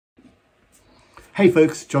Hey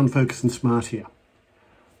folks, John Focus and Smart here.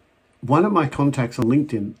 One of my contacts on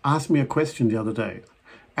LinkedIn asked me a question the other day,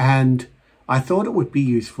 and I thought it would be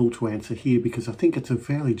useful to answer here because I think it's a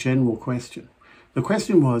fairly general question. The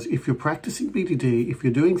question was, if you're practicing BDD, if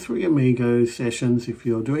you're doing Three Amigos Sessions, if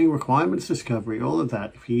you're doing requirements discovery, all of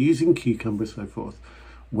that, if you're using Cucumber, so forth,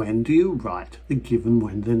 when do you write the given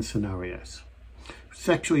when then scenarios? It's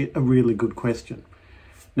actually a really good question.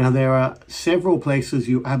 Now, there are several places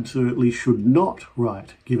you absolutely should not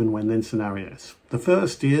write given when then scenarios. The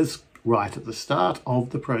first is right at the start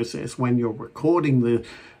of the process when you're recording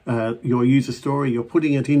your user story, you're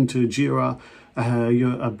putting it into Jira,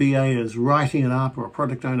 a BA is writing it up or a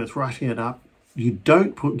product owner is writing it up. You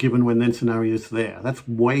don't put given when then scenarios there. That's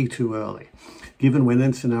way too early. Given when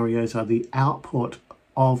then scenarios are the output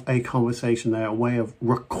of a conversation. They are a way of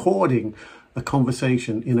recording a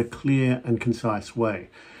conversation in a clear and concise way.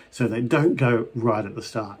 So they don't go right at the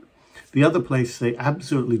start. The other place they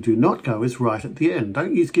absolutely do not go is right at the end.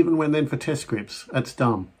 Don't use given when then for test scripts. That's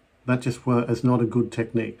dumb. That just is not a good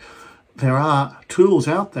technique. There are tools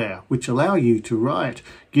out there which allow you to write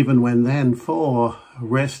given when then for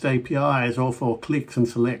REST APIs or for clicks and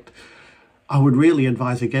select. I would really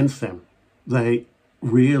advise against them. They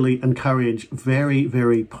really encourage very,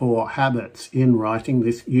 very poor habits in writing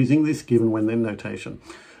this, using this given when then notation.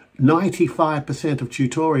 95% of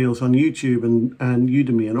tutorials on YouTube and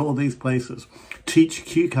Udemy and all these places teach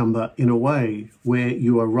Cucumber in a way where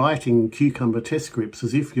you are writing Cucumber test scripts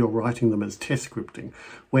as if you're writing them as test scripting,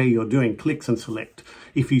 where you're doing clicks and select.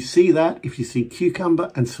 If you see that, if you see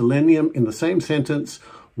Cucumber and Selenium in the same sentence,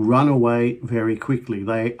 run away very quickly.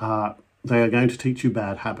 They are going to teach you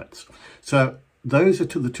bad habits. So those are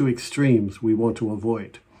the two extremes we want to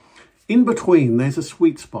avoid. In between, there's a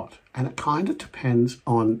sweet spot, and it kind of depends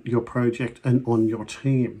on your project and on your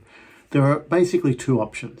team. There are basically two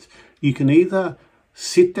options. You can either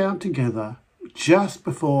sit down together just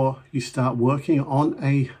before you start working on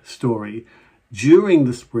a story during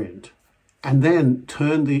the sprint, and then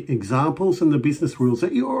turn the examples and the business rules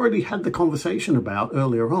that you already had the conversation about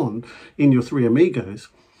earlier on in your Three Amigos.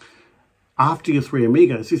 After your Three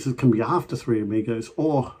Amigos, this can be after Three Amigos,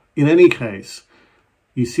 or in any case,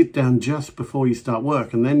 you sit down just before you start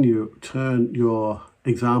work and then you turn your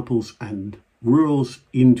examples and rules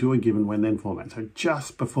into a given when then format. So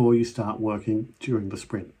just before you start working during the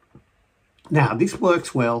sprint. Now, this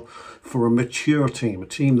works well for a mature team, a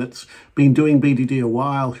team that's been doing BDD a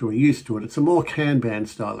while, who are used to it. It's a more Kanban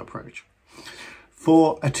style approach.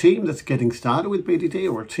 For a team that's getting started with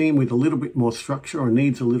BDD, or a team with a little bit more structure or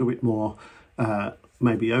needs a little bit more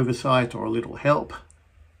maybe oversight or a little help,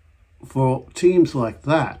 for teams like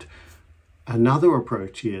that, another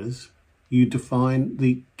approach is you define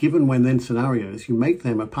the given when then scenarios, you make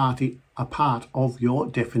them a part of your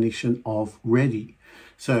definition of ready.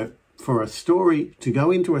 So for a story to go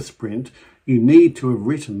into a sprint, you need to have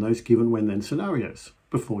written those given when then scenarios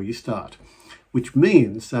before you start, which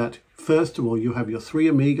means that first of all, you have your Three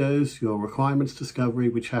Amigos, your requirements discovery,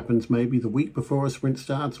 which happens maybe the week before a sprint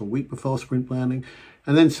starts or week before sprint planning.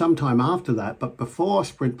 And then sometime after that, but before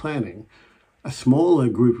sprint planning, a smaller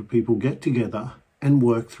group of people get together and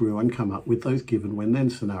work through and come up with those given when then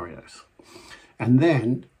scenarios. And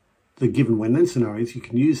then the given when then scenarios, you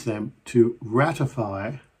can use them to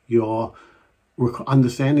ratify your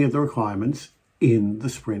understanding of the requirements in the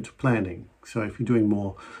sprint planning. So if you're doing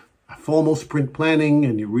more formal sprint planning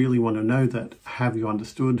and you really want to know that, have you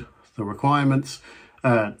understood the requirements?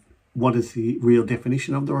 What is the real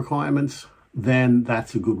definition of the requirements? Then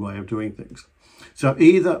that's a good way of doing things. So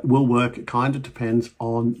either will work. It kind of depends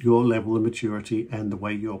on your level of maturity and the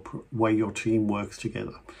way your team works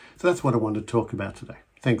together. So that's what I wanted to talk about today.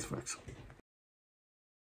 Thanks, folks.